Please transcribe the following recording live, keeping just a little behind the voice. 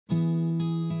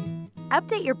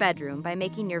Update your bedroom by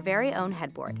making your very own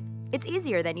headboard. It's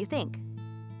easier than you think.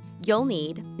 You'll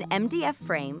need an MDF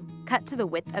frame cut to the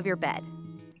width of your bed,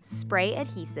 spray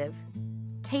adhesive,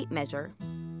 tape measure,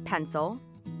 pencil,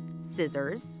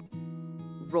 scissors,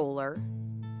 roller,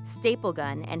 staple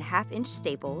gun and half-inch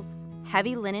staples,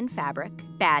 heavy linen fabric,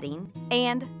 batting,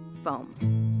 and foam.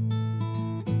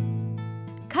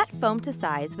 Cut foam to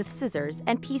size with scissors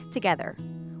and piece together.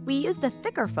 We used a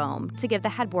thicker foam to give the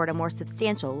headboard a more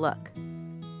substantial look.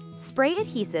 Spray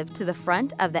adhesive to the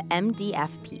front of the MDF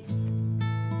piece.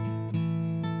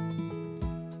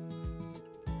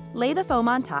 Lay the foam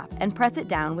on top and press it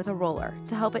down with a roller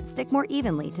to help it stick more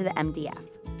evenly to the MDF.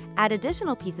 Add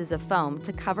additional pieces of foam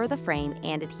to cover the frame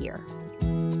and adhere.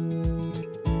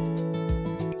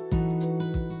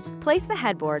 Place the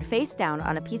headboard face down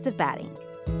on a piece of batting.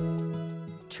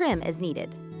 Trim as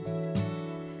needed.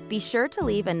 Be sure to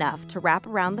leave enough to wrap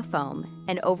around the foam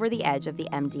and over the edge of the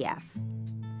MDF.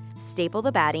 Staple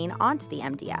the batting onto the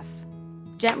MDF.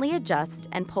 Gently adjust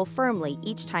and pull firmly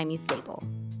each time you staple.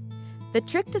 The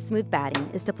trick to smooth batting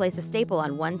is to place a staple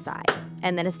on one side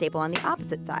and then a staple on the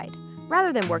opposite side,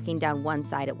 rather than working down one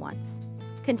side at once.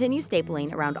 Continue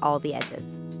stapling around all the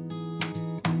edges.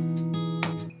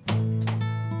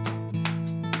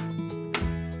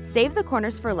 Save the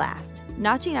corners for last,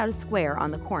 notching out a square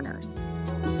on the corners.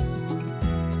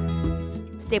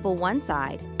 Staple one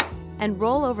side and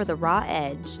roll over the raw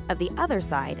edge of the other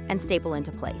side and staple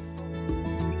into place.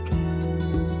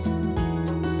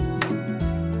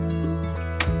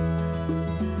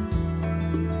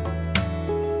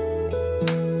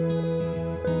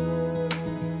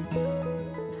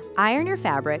 Iron your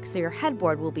fabric so your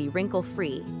headboard will be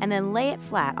wrinkle-free and then lay it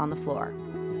flat on the floor.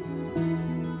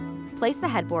 Place the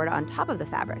headboard on top of the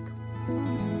fabric,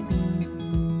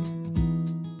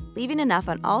 leaving enough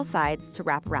on all sides to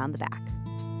wrap around the back.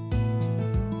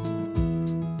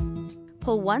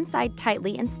 Pull one side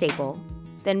tightly and staple,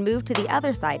 then move to the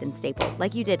other side and staple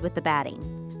like you did with the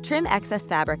batting. Trim excess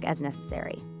fabric as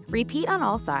necessary. Repeat on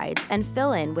all sides and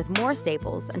fill in with more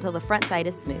staples until the front side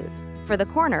is smooth. For the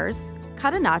corners,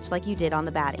 cut a notch like you did on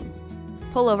the batting.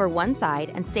 Pull over one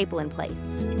side and staple in place.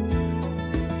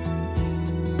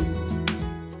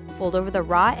 Fold over the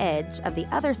raw edge of the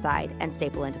other side and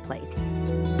staple into place.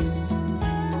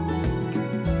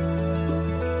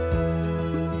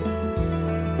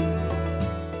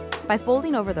 By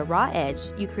folding over the raw edge,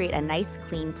 you create a nice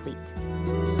clean pleat.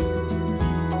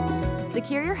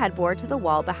 Secure your headboard to the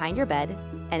wall behind your bed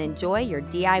and enjoy your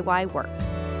DIY work.